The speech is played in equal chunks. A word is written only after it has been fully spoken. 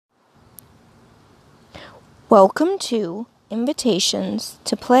Welcome to Invitations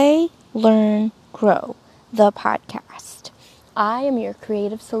to Play, Learn, Grow, the podcast. I am your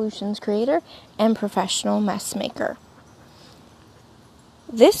creative solutions creator and professional mess maker.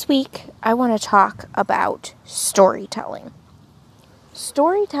 This week, I want to talk about storytelling.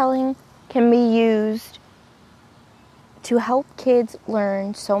 Storytelling can be used to help kids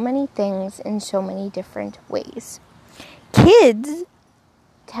learn so many things in so many different ways. Kids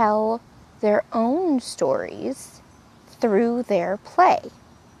tell their own stories through their play.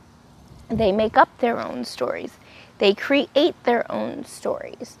 They make up their own stories. They create their own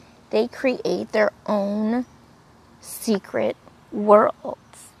stories. They create their own secret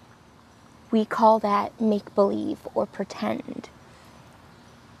worlds. We call that make-believe or pretend.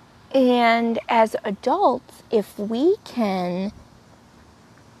 And as adults, if we can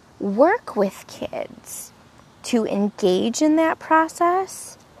work with kids to engage in that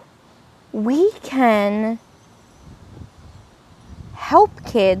process, we can help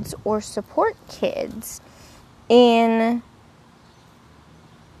kids or support kids in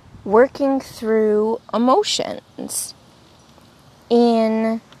working through emotions,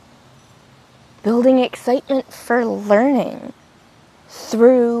 in building excitement for learning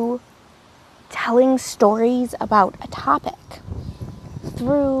through telling stories about a topic,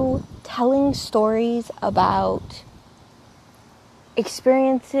 through telling stories about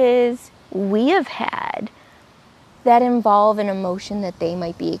experiences we have had that involve an emotion that they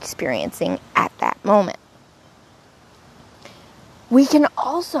might be experiencing at that moment. We can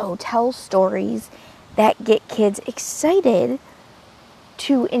also tell stories that get kids excited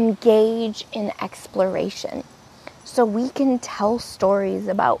to engage in exploration. So we can tell stories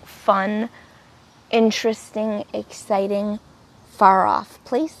about fun, interesting, exciting, far-off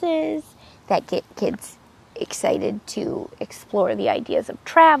places that get kids excited to explore the ideas of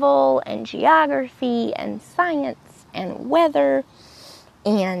travel and geography and science and weather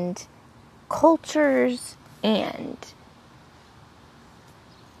and cultures, and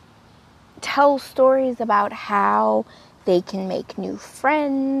tell stories about how they can make new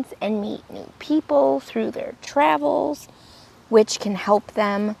friends and meet new people through their travels, which can help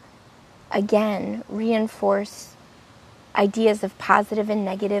them, again, reinforce ideas of positive and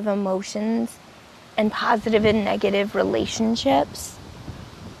negative emotions and positive and negative relationships.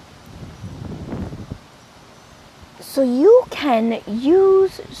 So you can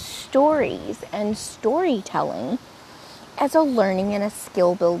use stories and storytelling as a learning and a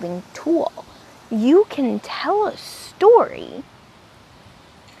skill building tool. You can tell a story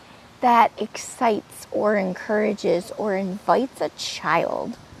that excites or encourages or invites a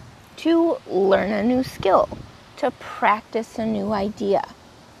child to learn a new skill, to practice a new idea.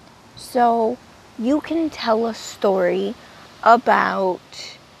 So you can tell a story about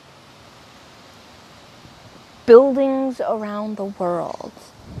buildings around the world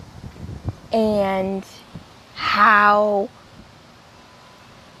and how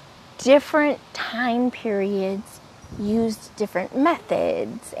different time periods used different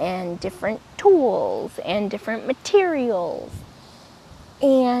methods and different tools and different materials.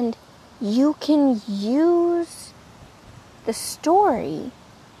 And you can use the story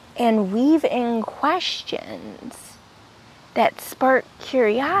and weave in questions that spark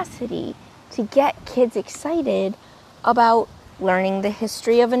curiosity to get kids excited about learning the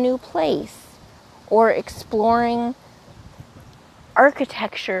history of a new place or exploring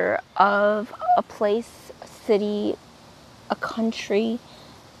architecture of a place, a city, a country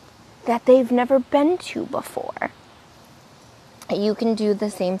that they've never been to before. You can do the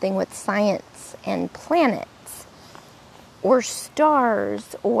same thing with science and planets or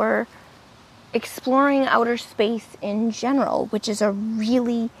stars or exploring outer space in general, which is a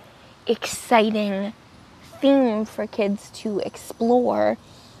really exciting theme for kids to explore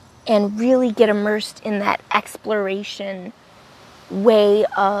and really get immersed in that exploration way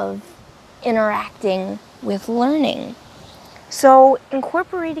of interacting with learning. So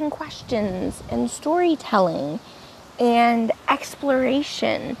incorporating questions and storytelling and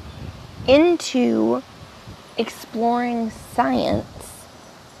exploration into exploring science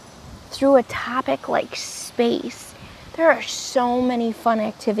through a topic like space. There are so many fun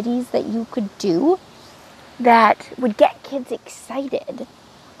activities that you could do that would get kids excited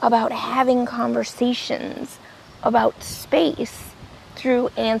about having conversations about space through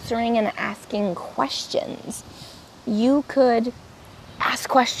answering and asking questions. You could ask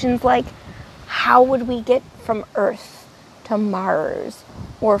questions like, how would we get from Earth to Mars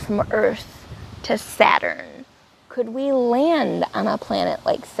or from Earth to Saturn? Could we land on a planet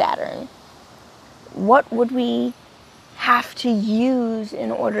like Saturn? What would we have to use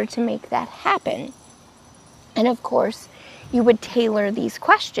in order to make that happen? And of course, you would tailor these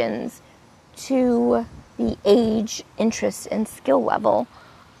questions to the age, interest, and skill level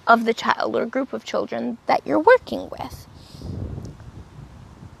of the child or group of children that you're working with.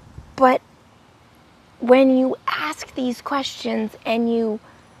 But when you ask these questions and you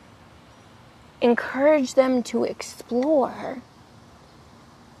encourage them to explore,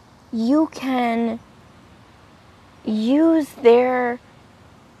 you can use their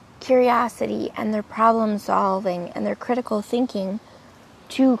curiosity and their problem solving and their critical thinking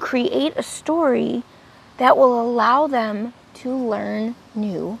to create a story that will allow them to learn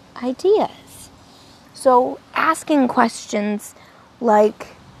new ideas. So asking questions like,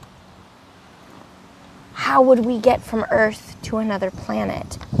 how would we get from Earth to another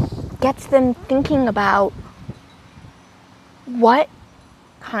planet, gets them thinking about what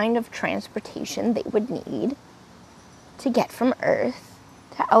kind of transportation they would need to get from Earth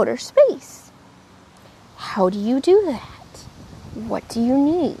to outer space. How do you do that? What do you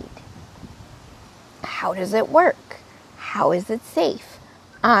need? How does it work? How is it safe?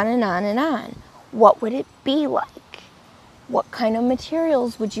 On and on and on. What would it be like? What kind of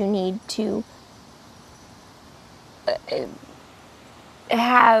materials would you need to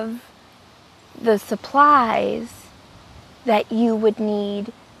have the supplies that you would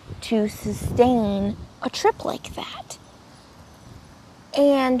need to sustain a trip like that?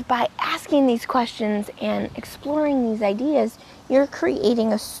 And by asking these questions and exploring these ideas, you're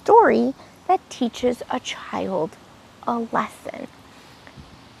creating a story that teaches a child a lesson.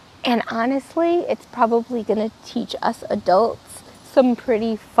 And honestly, it's probably going to teach us adults some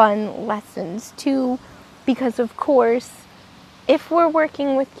pretty fun lessons too, because of course, if we're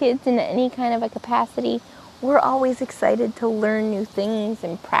working with kids in any kind of a capacity, we're always excited to learn new things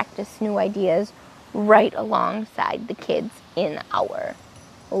and practice new ideas right alongside the kids in our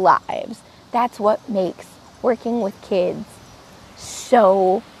lives. That's what makes working with kids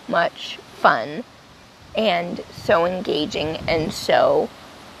so much fun and so engaging and so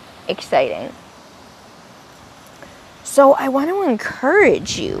exciting. So I want to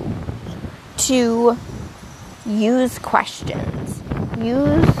encourage you to use questions.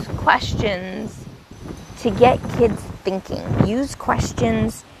 Use questions to get kids thinking. Use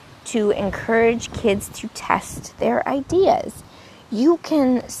questions to encourage kids to test their ideas. You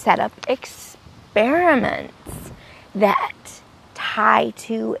can set up experiments that tie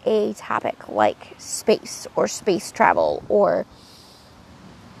to a topic like space or space travel or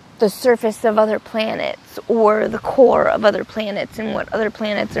the surface of other planets or the core of other planets and what other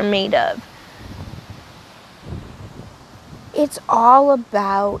planets are made of. It's all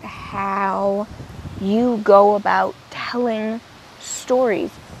about how you go about telling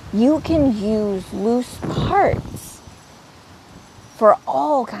stories. You can use loose parts for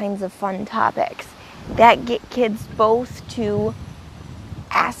all kinds of fun topics that get kids both to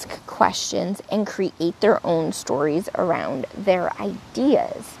ask questions and create their own stories around their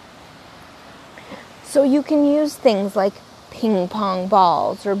ideas. So you can use things like ping pong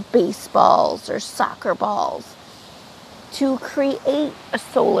balls or baseballs or soccer balls to create a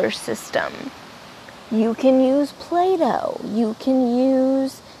solar system. You can use Play-Doh. You can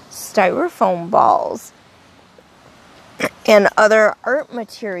use styrofoam balls and other art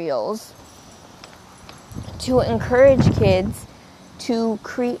materials to encourage kids to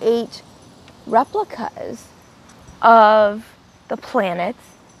create replicas of the planets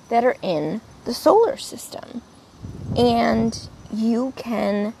that are in the solar system. And you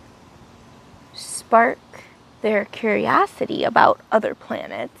can spark their curiosity about other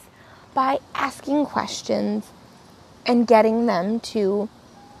planets by asking questions and getting them to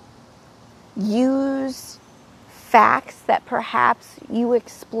use facts that perhaps you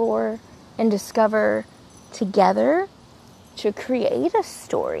explore and discover together to create a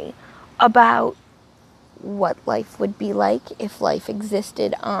story about what life would be like if life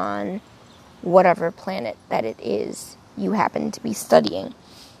existed on whatever planet that it is you happen to be studying.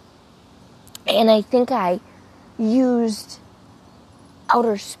 And I think I used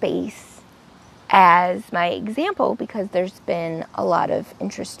outer space as my example because there's been a lot of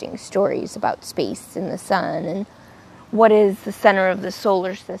interesting stories about space and the sun and what is the center of the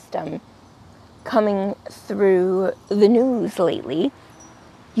solar system coming through the news lately.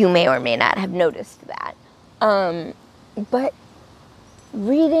 You may or may not have noticed that. But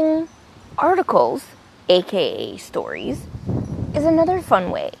reading articles, aka stories, is another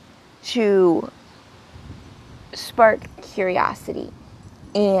fun way to spark curiosity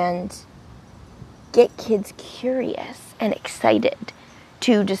and get kids curious and excited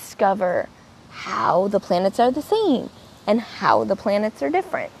to discover how the planets are the same and how the planets are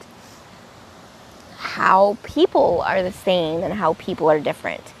different. how people are the same and how people are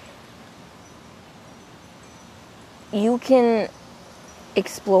different. You can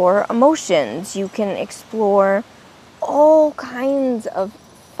explore emotions. You can explore all kinds of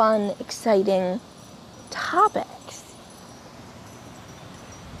fun, exciting topics.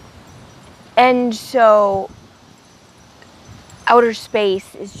 And so outer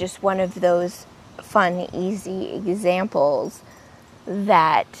space is just one of those fun, easy examples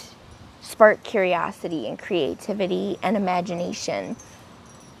that spark curiosity and creativity and imagination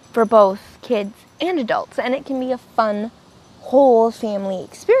for both kids and adults. And it can be a fun, whole family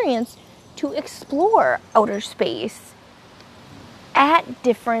experience to explore outer space at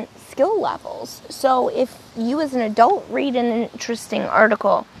different skill levels. So if you as an adult read an interesting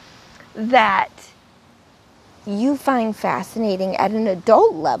article that you find fascinating at an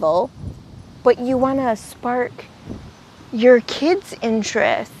adult level, but you want to spark your kids'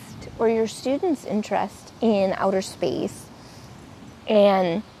 interest or your students' interest in outer space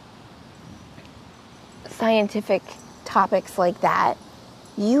and scientific topics like that,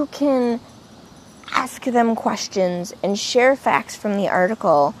 you can ask them questions and share facts from the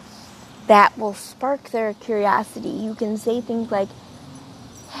article that will spark their curiosity. You can say things like,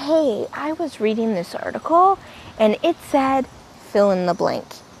 hey, I was reading this article and it said fill in the blank.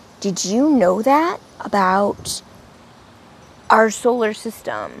 Did you know that about our solar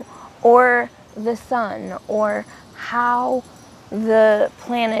system or the sun or how the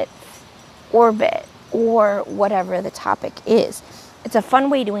planets orbit or whatever the topic is? It's a fun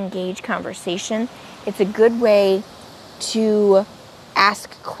way to engage conversation. It's a good way to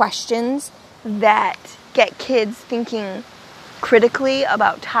ask questions that get kids thinking critically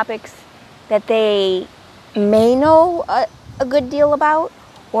about topics that they may know a good deal about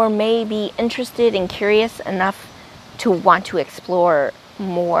or may be interested and curious enough to want to explore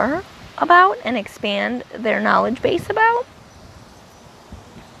more about and expand their knowledge base about.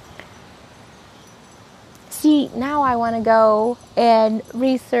 See, now I want to go and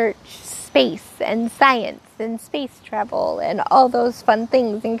research space and science and space travel and all those fun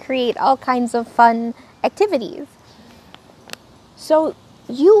things and create all kinds of fun activities. So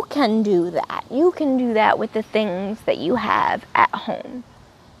you can do that. You can do that with the things that you have at home.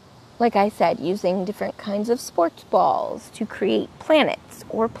 Like I said, using different kinds of sports balls to create planets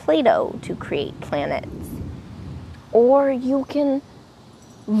or Play-Doh to create planets. Or you can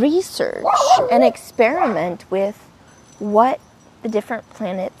research and experiment with what the different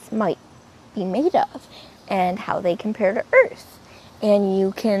planets might be made of and how they compare to Earth. And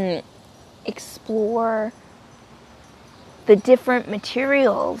you can explore the different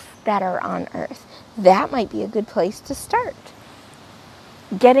materials that are on Earth. That might be a good place to start.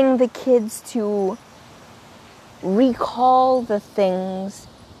 Getting the kids to recall the things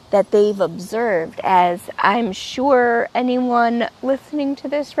that they've observed, as I'm sure anyone listening to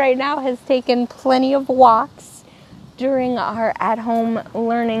this right now has taken plenty of walks during our at-home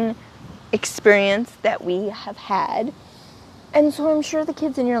learning experience that we have had. And so I'm sure the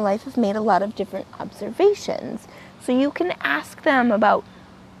kids in your life have made a lot of different observations. So you can ask them about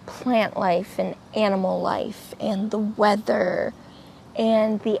plant life and animal life and the weather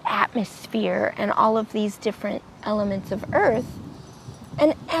and the atmosphere and all of these different elements of Earth,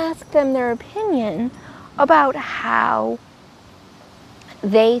 and ask them their opinion about how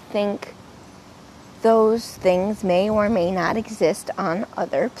they think those things may or may not exist on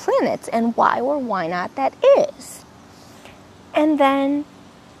other planets and why or why not that is. And then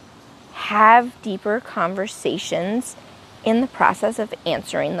have deeper conversations in the process of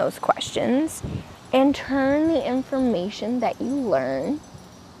answering those questions and turn the information that you learn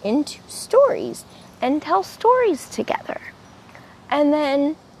into stories and tell stories together. And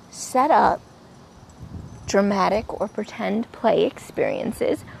then set up dramatic or pretend play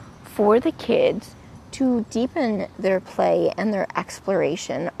experiences for the kids to deepen their play and their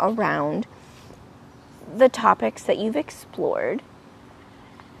exploration around the topics that you've explored,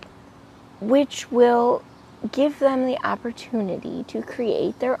 which will give them the opportunity to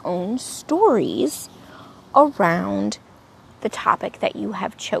create their own stories around the topic that you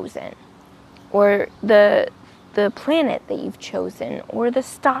have chosen, or the planet that you've chosen, or the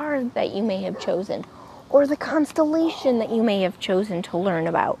star that you may have chosen, or the constellation that you may have chosen to learn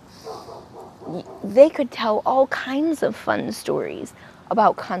about. They could tell all kinds of fun stories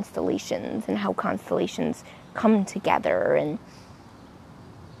about constellations and how constellations come together and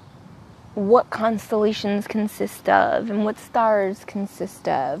what constellations consist of and what stars consist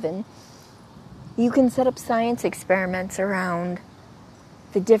of. And you can set up science experiments around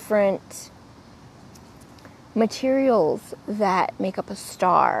the different materials that make up a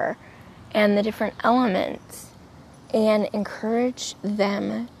star and the different elements, and encourage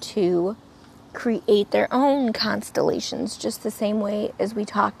them to create their own constellations, just the same way as we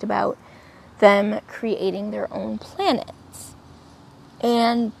talked about them creating their own planets.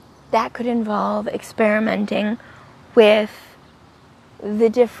 And that could involve experimenting with the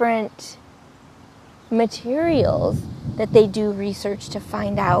different materials that they do research to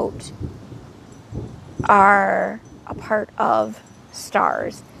find out are a part of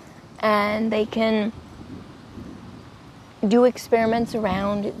stars. And they can do experiments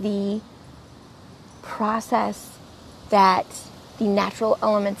around the process that the natural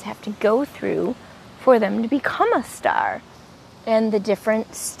elements have to go through for them to become a star, and the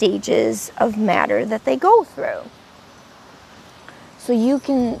different stages of matter that they go through. So you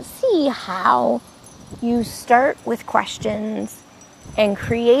can see how you start with questions and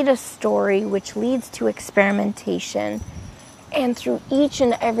create a story which leads to experimentation. And through each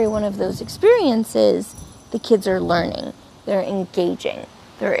and every one of those experiences, the kids are learning, they're engaging,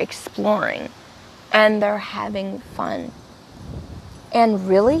 they're exploring, and they're having fun. And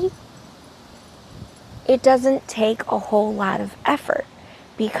really, it doesn't take a whole lot of effort,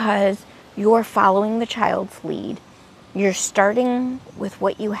 because you're following the child's lead. You're starting with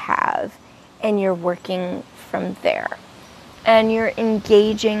what you have, and you're working from there. And you're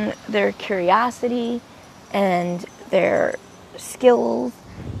engaging their curiosity and their skills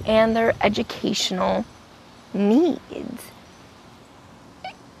and their educational needs.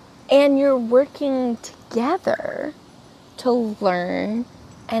 And you're working together to learn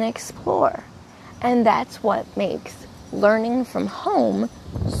and explore. And that's what makes learning from home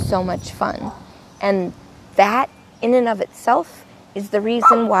so much fun. And that, in and of itself, is the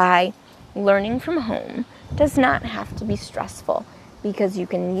reason why learning from home does not have to be stressful, because you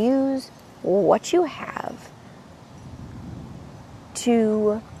can use what you have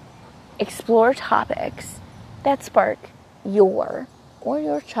to explore topics that spark your or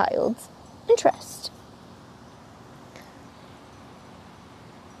your child's interest.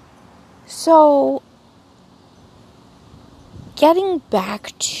 So, getting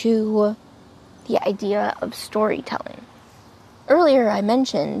back to the idea of storytelling. Earlier I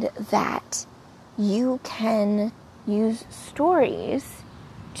mentioned that you can use stories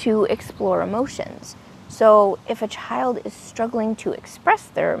to explore emotions. So if a child is struggling to express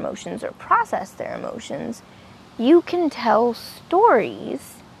their emotions or process their emotions, you can tell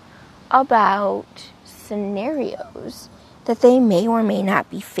stories about scenarios that they may or may not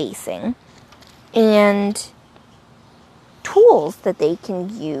be facing, and tools that they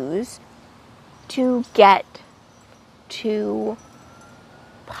can use to get to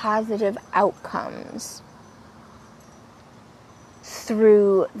positive outcomes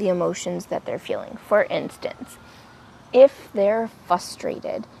through the emotions that they're feeling. For instance, if they're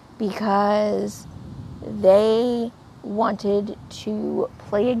frustrated because they wanted to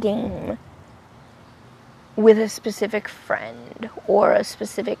play a game with a specific friend or a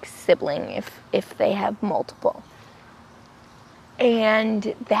specific sibling, if they have multiple,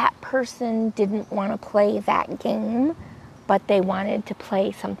 and that person didn't want to play that game, but they wanted to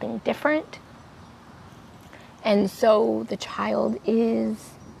play something different, and so the child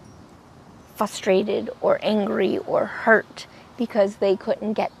is frustrated or angry or hurt because they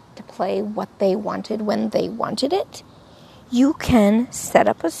couldn't get to play what they wanted when they wanted it, you can set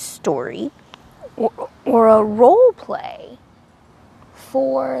up a story or a role play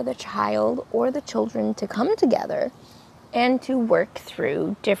for the child or the children to come together and to work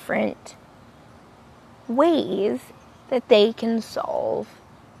through different ways that they can solve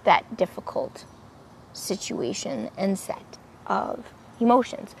that difficult situation and set of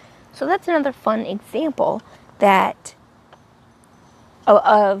emotions. So that's another fun example that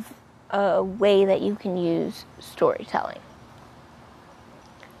of a way that you can use storytelling.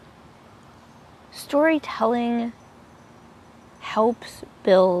 Storytelling helps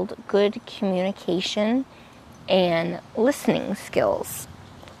build good communication and listening skills,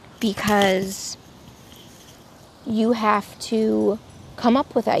 because you have to come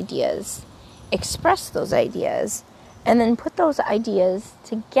up with ideas, express those ideas, and then put those ideas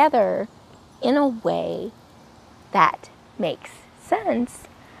together in a way that makes sense,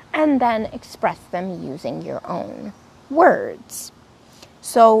 and then express them using your own words.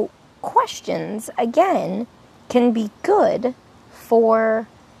 So questions, again, can be good for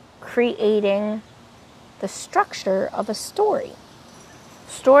creating the structure of a story.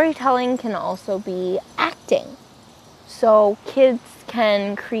 Storytelling can also be acting. So kids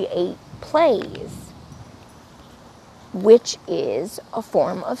can create plays, which is a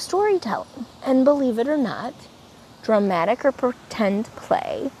form of storytelling. And believe it or not, dramatic or pretend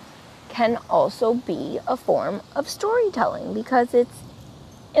play can also be a form of storytelling because it's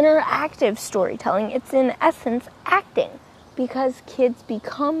interactive storytelling. It's in essence acting because kids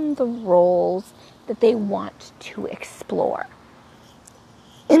become the roles that they want to explore.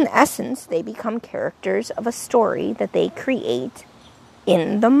 In essence, they become characters of a story that they create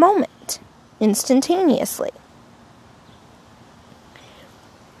in the moment, instantaneously.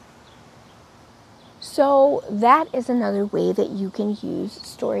 So that is another way that you can use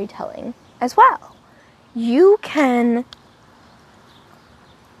storytelling as well. You can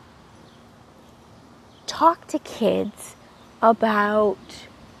talk to kids about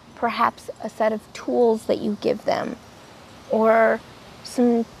perhaps a set of tools that you give them, or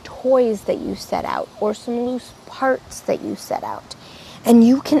some toys that you set out, or some loose parts that you set out. And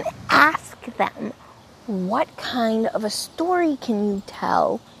you can ask them, what kind of a story can you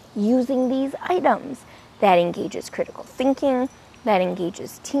tell using these items? That engages critical thinking, that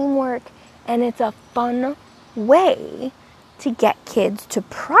engages teamwork, and it's a fun way to get kids to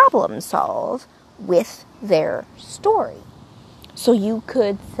problem solve with their story. So you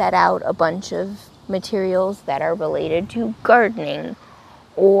could set out a bunch of materials that are related to gardening,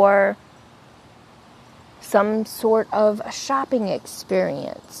 or some sort of a shopping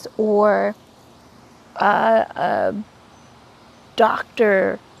experience, or a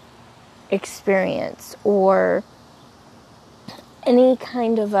doctor experience, or any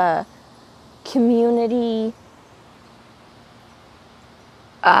kind of a community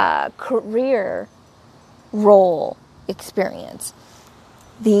career role experience.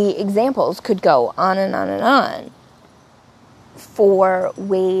 The examples could go on and on and on for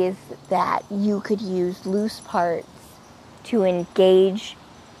ways that you could use loose parts to engage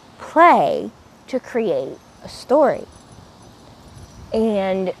play to create a story.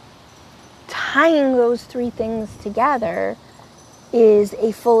 And tying those three things together is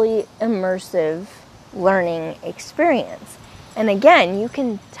a fully immersive learning experience. And again, you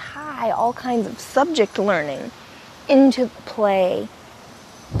can tie all kinds of subject learning into play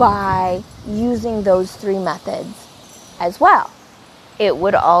by using those three methods as well. It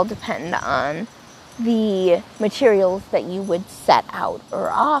would all depend on the materials that you would set out or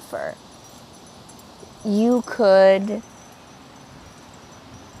offer. You could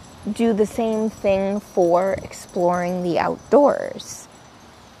do the same thing for exploring the outdoors,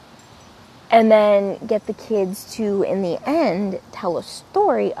 and then get the kids to, in the end, tell a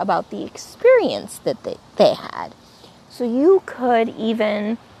story about the experience that they had. So you could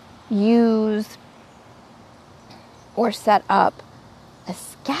even use or set up a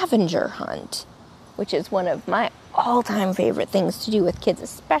scavenger hunt, which is one of my all-time favorite things to do with kids,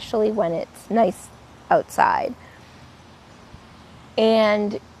 especially when it's nice outside.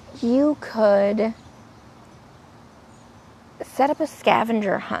 And you could set up a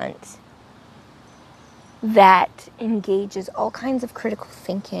scavenger hunt that engages all kinds of critical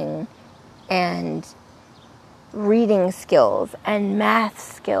thinking and reading skills and math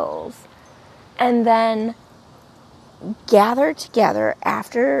skills, and then gather together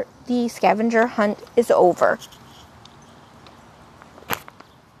after the scavenger hunt is over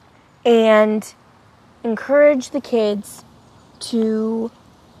and encourage the kids to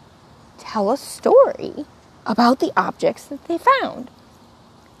tell a story about the objects that they found.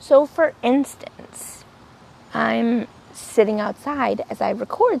 So, for instance, I'm sitting outside as I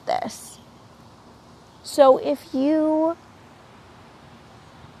record this. So if you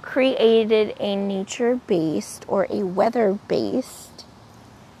created a nature-based or a weather-based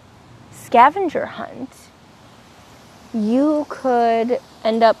scavenger hunt, you could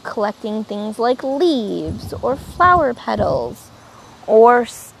end up collecting things like leaves or flower petals or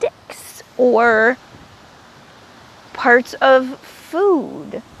sticks or parts of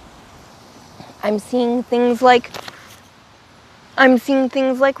food. I'm seeing things like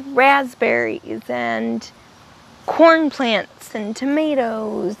raspberries and corn plants and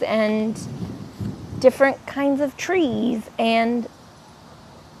tomatoes and different kinds of trees, and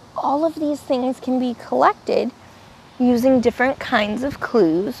all of these things can be collected using different kinds of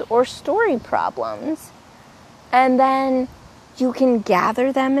clues or story problems. And then you can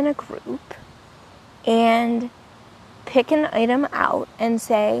gather them in a group and pick an item out and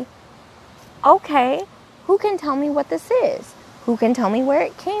say, okay, who can tell me what this is? Who can tell me where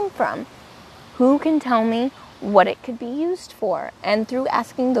it came from? Who can tell me what it could be used for? And through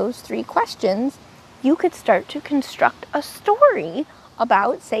asking those three questions, you could start to construct a story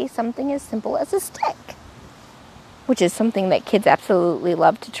about, say, something as simple as a stick, which is something that kids absolutely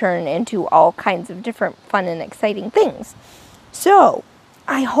love to turn into all kinds of different fun and exciting things. So,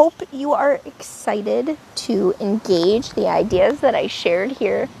 I hope you are excited to engage the ideas that I shared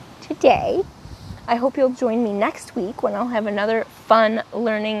here today. I hope you'll join me next week when I'll have another fun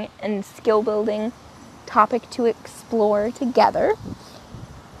learning and skill building topic to explore together.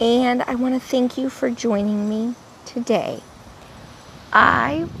 And I want to thank you for joining me today.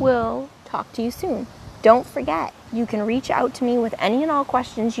 I will talk to you soon. Don't forget, you can reach out to me with any and all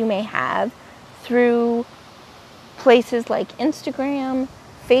questions you may have through places like Instagram,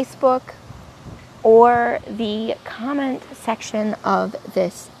 Facebook, or the comment section of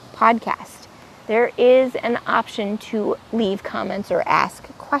this podcast. There is an option to leave comments or ask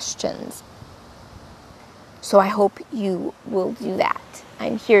questions. So I hope you will do that.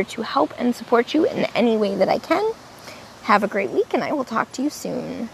 I'm here to help and support you in any way that I can. Have a great week, and I will talk to you soon.